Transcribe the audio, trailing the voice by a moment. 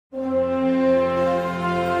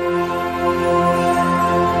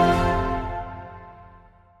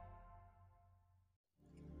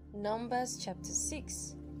Numbers chapter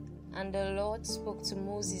 6. And the Lord spoke to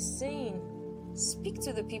Moses, saying, Speak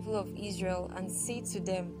to the people of Israel and say to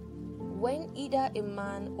them, when either a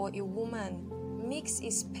man or a woman makes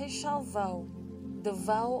a special vow, the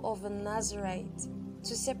vow of a Nazarite,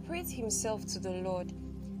 to separate himself to the Lord,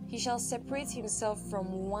 he shall separate himself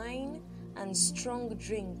from wine and strong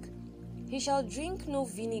drink. He shall drink no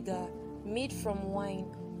vinegar made from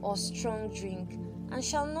wine or strong drink, and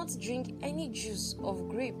shall not drink any juice of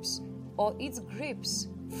grapes, or eat grapes,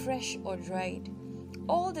 fresh or dried.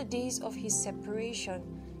 All the days of his separation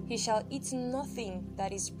he shall eat nothing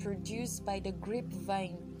that is produced by the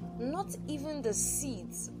grapevine, not even the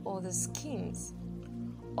seeds or the skins.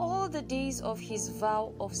 All the days of his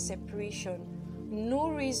vow of separation, no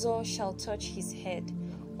razor shall touch his head,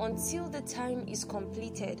 until the time is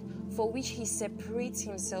completed for which he separates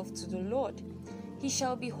himself to the Lord. He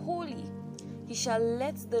shall be holy. He shall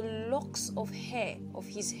let the locks of hair of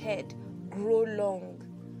his head grow long.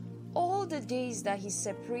 All the days that he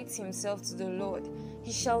separates himself to the Lord,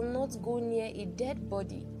 he shall not go near a dead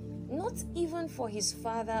body, not even for his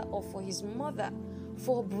father or for his mother,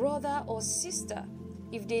 for brother or sister.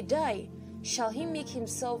 If they die, shall he make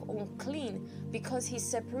himself unclean, because his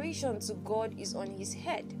separation to God is on his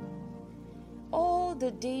head. All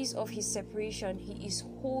the days of his separation he is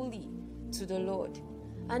holy to the Lord.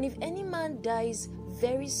 And if any man dies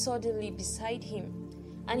very suddenly beside him,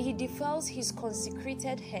 and he defiles his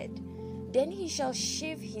consecrated head, then he shall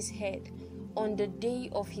shave his head on the day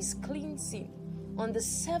of his cleansing. On the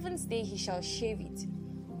 7th day he shall shave it.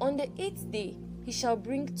 On the 8th day he shall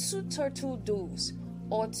bring 2 turtle doves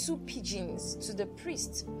or 2 pigeons to the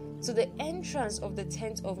priest, to the entrance of the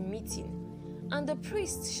tent of meeting. And the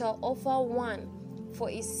priest shall offer one for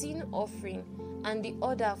a sin offering and the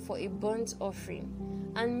other for a burnt offering,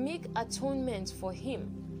 and make atonement for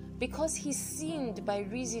him, because he sinned by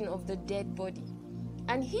reason of the dead body.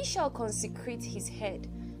 And he shall consecrate his head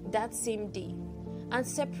that same day, and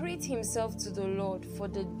separate himself to the Lord for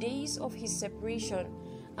the days of his separation,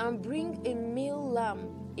 and bring a male lamb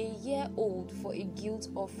a year old for a guilt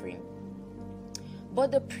offering.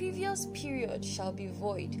 But the previous period shall be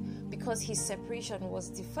void, because his separation was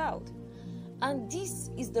defiled. And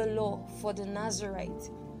this is the law for the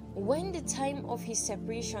Nazarite. When the time of his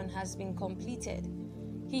separation has been completed,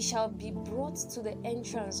 he shall be brought to the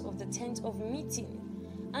entrance of the tent of meeting,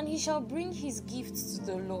 and he shall bring his gifts to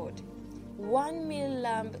the Lord, 1 male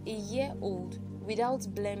lamb a year old without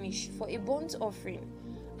blemish for a burnt offering,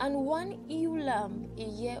 and 1 ewe lamb a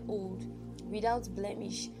year old without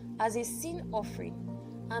blemish as a sin offering,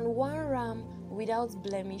 and 1 ram without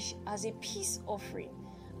blemish as a peace offering,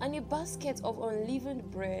 and a basket of unleavened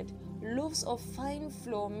bread, loaves of fine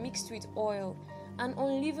flour mixed with oil, and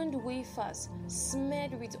unleavened wafers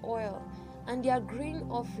smeared with oil, and their grain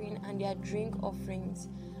offering and their drink offerings.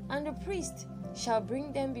 And the priest shall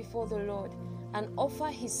bring them before the Lord, and offer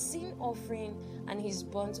his sin offering and his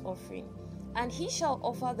burnt offering. And he shall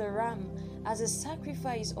offer the ram as a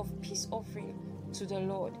sacrifice of peace offering to the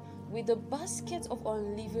Lord, with the basket of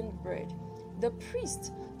unleavened bread. The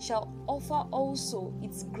priest shall offer also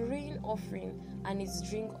its grain offering and its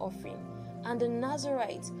drink offering. And the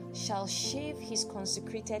Nazarite shall shave his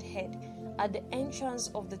consecrated head at the entrance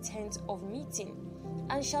of the tent of meeting,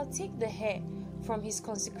 and shall take the hair from his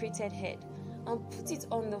consecrated head, and put it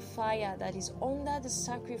on the fire that is under the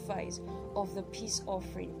sacrifice of the peace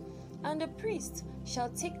offering. And the priest shall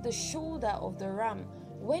take the shoulder of the ram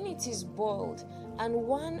when it is boiled, and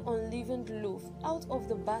 1 unleavened loaf out of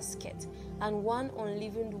the basket, and 1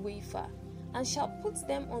 unleavened wafer, and shall put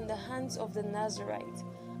them on the hands of the Nazarite,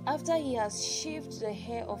 after he has shaved the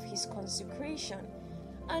hair of his consecration.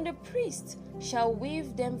 And the priest shall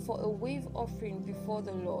wave them for a wave offering before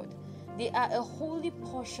the Lord. They are a holy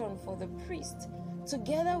portion for the priest,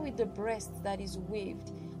 together with the breast that is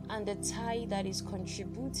waved, and the thigh that is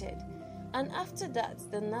contributed. And after that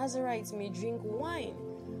the Nazarite may drink wine.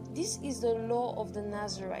 This is the law of the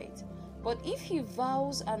Nazarite. But if he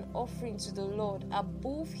vows an offering to the Lord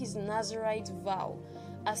above his Nazarite vow,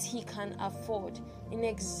 as he can afford, in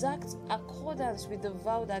exact accordance with the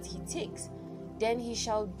vow that he takes, then he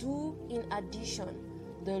shall do in addition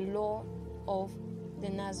the law of the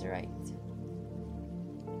Nazarite.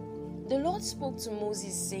 The Lord spoke to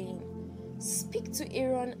Moses, saying, Speak to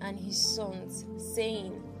Aaron and his sons,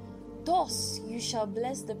 saying, Thus you shall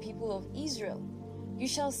bless the people of Israel. You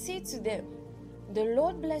shall say to them, The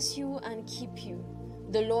Lord bless you and keep you.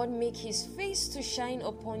 The Lord make his face to shine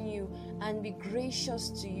upon you and be gracious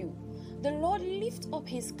to you. The Lord lift up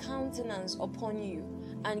his countenance upon you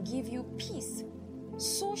and give you peace.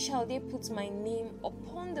 So shall they put my name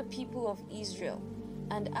upon the people of Israel,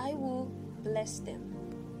 and I will bless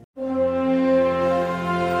them.